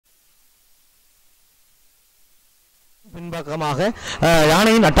பின்பக்கமாக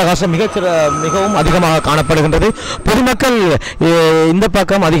யானையின் அட்டகாசம் மிகவும் அதிகமாக காணப்படுகின்றது. பொதுமக்கள் இந்த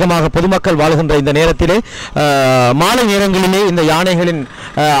பக்கம் அதிகமாக பொதுமக்கள் வாழ்கின்ற இந்த நேரத்திலே மாலை நேரங்களிலே இந்த யானைகளின்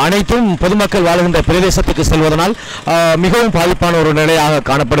அனைத்தும் பொதுமக்கள் வாழ்கின்ற பிரதேசத்துக்கு செல்வதனால் மிகவும் பாதிப்பான ஒரு நிலையாக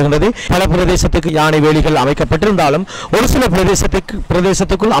காணப்படுகின்றது. பல பிரதேசத்துக்கு யானை வேலிகள் அமைக்கப்பட்டிருந்தாலும் ஒரு சில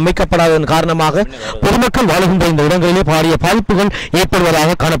பிரதேசத்துக்குள் அமைக்கப்படாததன் காரணமாக பொதுமக்கள் வாழ்கின்ற இந்த இடங்களிலே பாரிய பாதிப்புகள்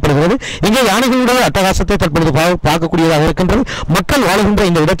ஏற்படுவதாக காணப்படுகிறது. இங்கே யானைகளுடைய அட்டகாசத்தை தற்பொழுது பார்க்கக்கூடிய இருக்கின்றது. மக்கள் வாழ்கின்ற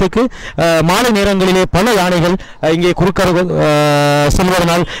இந்த இடத்துக்கு மாலை நேரங்களிலே பல யானைகள் இங்கே குறுக்கர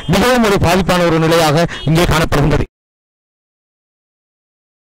செல்வதனால் மிகவும் ஒரு பாதிப்பான ஒரு நிலையாக இங்கே காணப்படுகின்றது.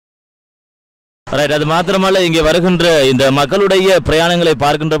 அது மாத்திரமல்ல, இங்கே வருகின்ற இந்த மக்களுடைய பிரயாணங்களை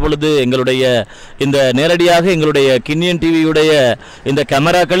பார்க்கின்ற பொழுது எங்களுடைய இந்த நேரடியாக எங்களுடைய கிண்ணியன் டிவியுடைய இந்த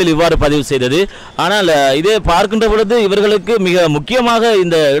கேமராக்களில் இவ்வாறு பதிவு செய்தது. ஆனால் இதே பார்க்கின்ற பொழுது இவர்களுக்கு மிக முக்கியமாக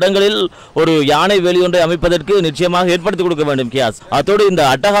இந்த இடங்களில் ஒரு யானை வேலி ஒன்றை அமைப்பதற்கு நிச்சயமாக ஏற்படுத்தி கொடுக்க வேண்டும் கியாஸ். அதோடு இந்த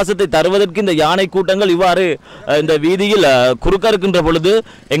அட்டகாசத்தை தருவதற்கு இந்த யானை கூட்டங்கள் இவ்வாறு இந்த வீதியில் குறுக்க இருக்கின்ற பொழுது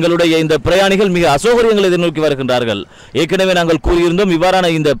எங்களுடைய இந்த பிரயாணிகள் மிக அசௌகரியங்களை எதிர்நோக்கி வருகின்றார்கள். ஏற்கனவே நாங்கள் கூறியிருந்தோம்,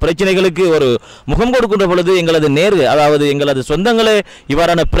 இவ்வாறான இந்த பிரச்சனைகளுக்கு ஒரு முகம் கொடுக்கின்ற பொழுது எங்களது அதாவது எங்களது சொந்தங்களே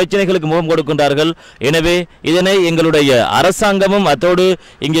இவ்வாறான பிரச்சனைகளுக்கு முகம் கொடுக்கின்றார்கள். எனவே இதனை எங்களுடைய அரசாங்கமும் அத்தோடு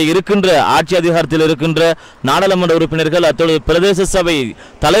இங்கே இருக்கின்ற ஆட்சி அதிகாரத்தில் இருக்கின்ற நாடாளுமன்ற உறுப்பினர்கள் அத்தோடு பிரதேச சபை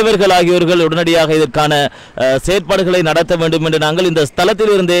தலைவர்கள் ஆகியோர்கள் உடனடியாக இதற்கான செயற்பாடுகளை நடத்த வேண்டும் என்று நாங்கள் இந்த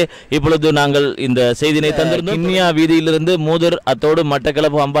ஸ்தலத்தில் இருந்தே இப்பொழுது நாங்கள் இந்த செய்தினை தந்திருந்தோம். கிண்ணியா வீதியிலிருந்து மூதூர் அத்தோடு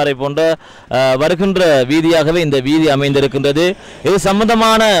மட்டக்களப்பு அம்பாறை போன்ற வருகின்ற வீதியாகவே இந்த வீதி அமைந்திருக்கின்றது. இது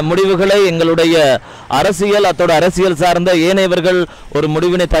சம்பந்தமான முடிவுகளை எங்களுடைய அரசியல் அத்தோடு அரசியல் சார்ந்த ஏனையவர்கள் ஒரு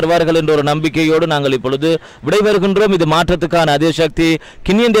முடிவினை தருவார்கள் என்ற ஒரு நம்பிக்கையோடு நாங்கள் இப்பொழுது விடைபெறுகின்றோம். இது மாற்றத்துக்கான அதே சக்தி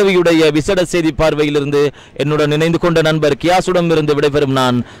கிண்ணியன் டிவியுடைய விசேட செய்தி பார்வையிலிருந்து என்னுடன் இணைந்து கொண்ட நண்பர் கியாசுடன் இருந்து விடைபெறும்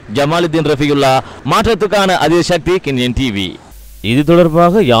நான் ஜமாலுதீன் ரஃபியுல்லா. மாற்றத்துக்கான அதே சக்தி கிண்ணியன் டிவி. இது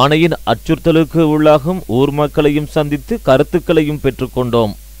தொடர்பாக யானையின் அச்சுறுத்தலுக்கு உள்ளாகும் ஊர் மக்களையும் சந்தித்து கருத்துக்களையும்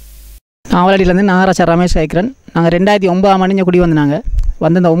பெற்றுக்கொண்டோம். நாவலடியிலேருந்து நாகராஜா ரமேஷ் கேட்குறேன். நாங்கள் 2009 இங்கே குடி வந்தாங்க.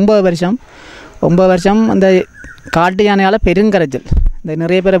 வந்து இந்த 9 வருஷம் அந்த காட்டு யானையால் பெருங்கரைச்சல். இந்த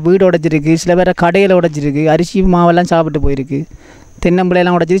நிறைய பேரை வீடு உடைச்சிருக்கு, சில பேரை கடையில் உடைச்சிருக்கு, அரிசி மாவெல்லாம் சாப்பிட்டு போயிருக்கு,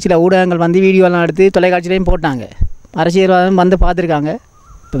 தென்னம்பிள்ளையெல்லாம் உடைச்சிருக்கு. சில ஊடகங்கள் வந்து வீடியோலாம் எடுத்து தொலைக்காட்சியிலையும் போட்டாங்க. அரசியல்வாதம் வந்து பார்த்துருக்காங்க.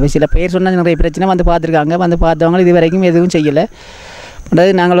 இப்போ சில பேர் சொன்னால் நிறைய பிரச்சனை வந்து பார்த்துருக்காங்க. வந்து பார்த்தவங்க இது வரைக்கும் எதுவும் செய்யலை.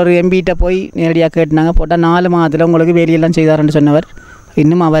 அதாவது நாங்கள் ஒரு எம்பிகிட்ட போய் நேரடியாக கேட்டுனாங்க. போட்டால் 4 மாதத்தில் உங்களுக்கு வேலையெல்லாம் செய்தாருன்னு சொன்னவர்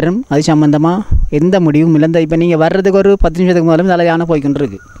இன்னும் அவரும் அது சம்மந்தமாக எந்த முடிவும் இல்லை. இப்போ நீங்கள் வர்றதுக்கு ஒரு 10 நிமிஷத்துக்கு முதலும் தலை யானை போய்கிட்டு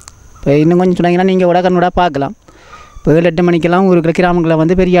இருக்குது. இப்போ இன்னும் கொஞ்சம் சொன்னீங்கன்னா நீங்கள் உடகனோட பார்க்கலாம். இப்போ 7-8 மணிக்கெல்லாம் ஒரு கிராமங்களை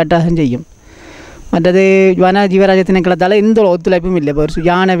வந்து பெரிய அட்டாசம் செய்யும். மற்றது வன ஜீவராஜ திணைக்களத்தால் எந்த ஒத்துழைப்பும் இல்லை. இப்போ ஒரு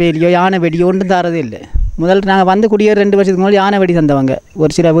யானை வெடியோ ஒன்றும் தரதே இல்லை. முதல்ல நாங்கள் வந்து குடியேற 2 வருஷத்துக்கு முதல் யானை வெடி தந்தவங்க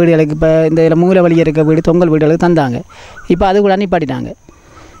ஒரு சில வீடுகளுக்கு. இப்போ இந்த இதில் மூல வழி இருக்க வீடு தொங்கல் வீடுகளுக்கு தந்தாங்க. இப்போ அது கூட நிப்பாட்டிட்டாங்க.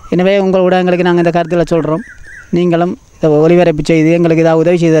 எனவே உங்கள் ஊடகங்களுக்கு நாங்கள் இந்த கருத்தில் சொல்கிறோம். நீங்களும் ஒளிபரப்பு செய்து எங்களுக்கு ஏதாவது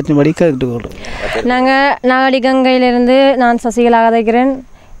உதவி செய்தபடி கேட்டுக்கொள்கிறோம். நாங்கள் நாகடி கங்கையிலிருந்து நான் சசிகலா கதைக்கிறேன்.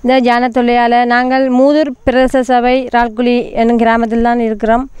 இந்த ஜான தொல்லையால் நாங்கள் மூதூர் பிரதேச சபை ரால்குழி என்னும் கிராமத்தில் தான்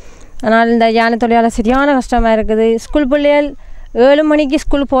இருக்கிறோம். ஆனால் இந்த ஜான தொல்லையால் சரியான கஷ்டமாக இருக்குது. ஸ்கூல் பிள்ளைகள் 7 மணிக்கு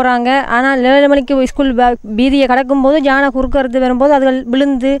ஸ்கூல் போகிறாங்க. ஆனால் 7 மணிக்கு ஸ்கூல் வீதியை கடக்கும்போது யானை குறுக்கறுத்து வரும்போது அதுகள்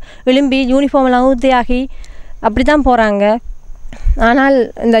விழுந்து விளிம்பி யூனிஃபார்மெல்லாம் ஊற்றியாகி அப்படி தான் போகிறாங்க. ஆனால்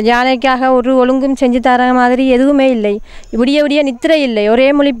இந்த யானைக்காக ஒரு ஒழுங்கும் செஞ்சு தர மாதிரி எதுவுமே இல்லை. விடிய நித்திரை இல்லை, ஒரே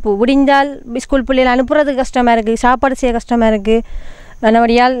முழிப்பு. விடிந்தால் ஸ்கூல் பிள்ளைகள் அனுப்புறதுக்கு கஷ்டமாக இருக்குது, சாப்பாடு செய்ய கஷ்டமாக இருக்குது.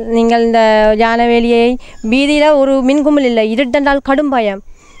 மற்றபடியால் நீங்கள் இந்த யானை வேலியை வீதியில் ஒரு மின்கும்பல் இல்லை, இருட்டென்றால் கடும் பயம்.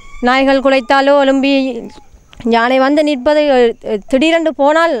 நாய்கள் குலைத்தாலோ எழும்பி யானை வந்து நிற்பது, திடீரென்று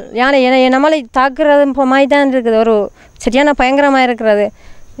போனால் யானை நம்மளை தாக்குறது மாதிரி தான் இருக்குது. ஒரு சரியான பயங்கரமாக இருக்கிறது.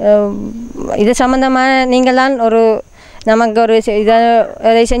 இது சம்பந்தமாக நீங்கள் தான் ஒரு நமக்கு ஒரு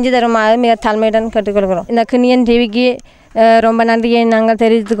இதை செஞ்சு தருமாறு மிக தாழ்மையுடன் கேட்டுக்கொள்கிறோம். இந்த கிண்ணியன் டிவிக்கு ரொம்ப நன்றியை நாங்கள்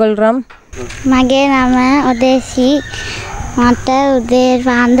தெரிவித்துக் கொள்கிறோம். මගේ නම ඔදේසි. මට උදේ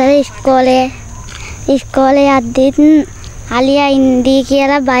පාන්දර ඉස්කෝලේ යද්දිත් අලියා ඉන්දී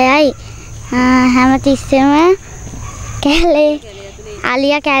කියලා බයයි. හැමතිස්සෙම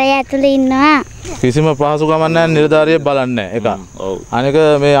අලියා කැලේ ඇතුලේ ඉන්නවා. කිසිම පහසුකමක් නැහැ, නිලධාරියෙක් බලන්නේ එක. අනික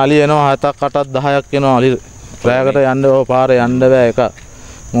මේ අලිය එනවා 7ක් 8ක් 10ක් එනවා. අලි රැයකට යන්න පාරේ යන්න බෑ එක.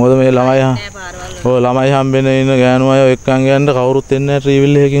 මොකද මේ ළමයි හම්බෙන්න ඉන්න ගෑනු අය එක්කන් යන්න කවුරුත් එන්නේ නැහැ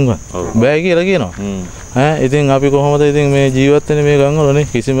ට්‍රීවිල් එකකින් බෑ කියලා කියනවා. ඉතින් අපි කොහොමද ඉතින් මේ ජීවත් වෙන්නේ මේ ගම් වලනේ?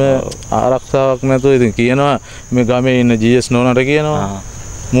 කිසිම ආරක්ෂාවක් නැතුව ඉතින් කියනවා මේ ගමේ ඉන්න GS නෝනට කියනවා,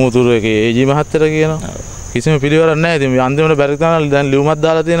 මූතුරු එකේ AG මහත්තයට කියනවා. කිසිම පිළිවෙලක් නැහැ. ඉතින් අන්තිමට බැරි තරම් දැන් ලියුමක්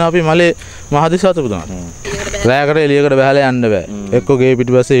දාලා තියෙනවා අපි මලේ මහදිසාතුපුතුමාට. රැයකට එළියකට බහලා යන්න බෑ. එක්ක ගේ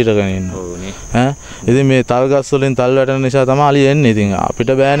පිටිපස්සේ හිටගෙන ඉන්න. ඉතින් මේ තල්ගස් වලින් තල් වැටෙන නිසා තමයි අලි එන්නේ. ඉතින් අපිට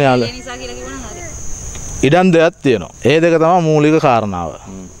බෑනේ අල. ඉඩම් දෙයක් තියෙනවා. ඒ දෙක තමයි මූලික කාරණාව.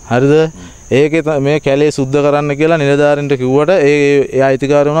 හරිද? ඒකේ මේ කැලේ සුද්ධ කරන්න කියලා නිලධාරීන්ට කිව්වට ඒ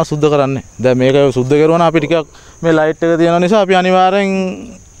අයිතිකාරයෝ සුද්ධ කරන්නේ. දැන් මේක සුද්ධ කරුවා අපි ටිකක් මේ ලයිට් එක තියෙන නිසා අපි අනිවාර්යෙන්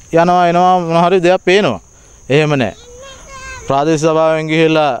යනවා එනවා මොන හරි දෙයක් පේනවා. එහෙම නැහැ. ප්‍රාදේශීය සභාවෙන්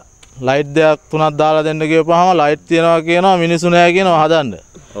ගිහිල්ලා ලයිට් දෙයක් තුනක් දාලා දෙන්න කියපුවාම ලයිට් තියනවා කියනවා මිනිස්සු නැහැ කියනවා හදන්න.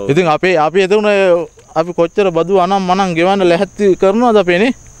 ඉතින් අපි එතන අපි කොච්චර බදු අනම් මනම් ගෙවන්න ලැහැත්ති කරනවද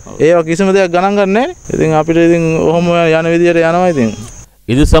අපේනේ? ඒවා කිසිම දෙයක් ගණන් ගන්න නැහැ. ඉතින් අපිට ඉතින් ඔහොම යන විදියට යනවා ඉතින්.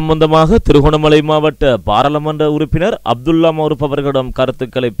 இது சம்பந்தமாக திருகோணமலை மாவட்ட பாராளுமன்ற உறுப்பினர் அப்துல்லா மௌரூப் அவர்களிடம்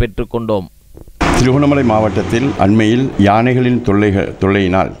கருத்துக்களை பெற்றுக்கொண்டோம். திருகோணமலை மாவட்டத்தில் அண்மையில் யானைகளின்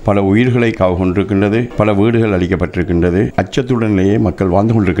தொல்லையினால் பல உயிர்களை காவு கொண்டிருக்கின்றது, பல வீடுகள் அளிக்கப்பட்டிருக்கின்றது. அச்சத்துடனேயே மக்கள்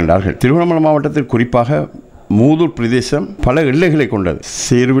வாழ்ந்து கொண்டிருக்கின்றார்கள். திருகோணமலை மாவட்டத்தில் குறிப்பாக மூதூர் பிரதேசம் பல எல்லைகளை கொண்டது.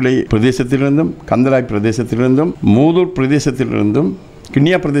 சேர்விலை பிரதேசத்திலிருந்தும் கந்தலாய் பிரதேசத்திலிருந்தும் மூதூர் பிரதேசத்திலிருந்தும்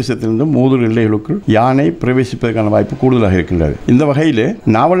கிண்ணியா பிரதேசத்திலிருந்தும் மூதூர் எல்லைகளுக்குள் யானை பிரவேசிப்பதற்கான வாய்ப்பு கூடுதலாக இருக்கின்றது. இந்த வகையில்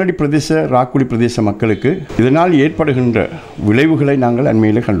நாவலடி பிரதேச ராக்குடி பிரதேச மக்களுக்கு இதனால் ஏற்படுகின்ற விளைவுகளை நாங்கள்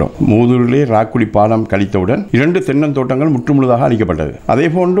அண்மையில் கண்டோம். மூதூரிலே ராக்குடி பாலம் கழித்தவுடன் 2 தென்னந்தோட்டங்கள் முற்றுமுழுதாக அளிக்கப்பட்டது. அதே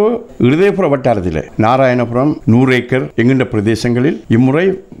போன்று இருதயபுர வட்டாரத்தில் நாராயணபுரம் 100 ஏக்கர் என்கின்ற பிரதேசங்களில் இம்முறை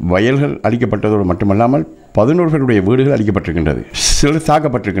வயல்கள் அளிக்கப்பட்டதோடு மட்டுமல்லாமல் 11 பேருடைய வீடுகள் அளிக்கப்பட்டிருக்கின்றது. சிலர்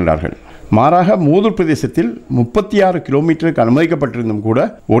தாக்கப்பட்டிருக்கின்றார்கள். மாறாக மூதூர் பிரதேசத்தில் 36 கிலோமீட்டருக்கு அனுமதிக்கப்பட்டிருந்தும் கூட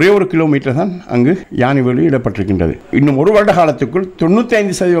ஒரே 1 கிலோமீட்டர் தான் அங்கு யானை வீடு இடப்பட்டிருக்கின்றது. இன்னும் 1 வருட காலத்துக்குள்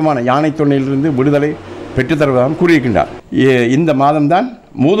 95% யானை தொல்லையிலிருந்து விடுதலை பெற்றுத்தருவதாக கூறியிருக்கின்றார். இந்த மாதம்தான்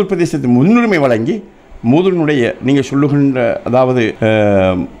மூதூர் பிரதேசத்துக்கு முன்னுரிமை வழங்கி மூதூரினுடைய நீங்கள் சொல்லுகின்ற அதாவது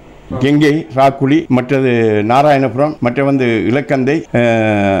கெங்கை ராக்குழி மற்றது நாராயணபுரம் மற்ற இலக்கந்தை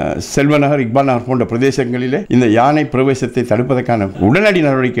செல்வநகர் இக்பால் நகர் போன்ற பிரதேசங்களிலே இந்த யானை பிரவேசத்தை தடுப்பதற்கான உடனடி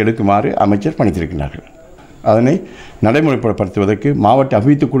நடவடிக்கை எடுக்குமாறு அமைச்சர் பணித்திருக்கிறார்கள். அதனை நடைமுறைப்படுத்துவதற்கு மாவட்ட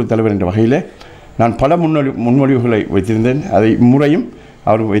அபிவிருத்தி குழு தலைவர் என்ற வகையில் நான் பல முன்மொழிவுகளை வைத்திருந்தேன். அதை இம்முறையும்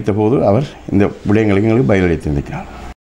அவர் வைத்தபோது அவர் இந்த விடயங்களுக்கு எங்களுக்கு பதிலளித்திருக்கிறார்.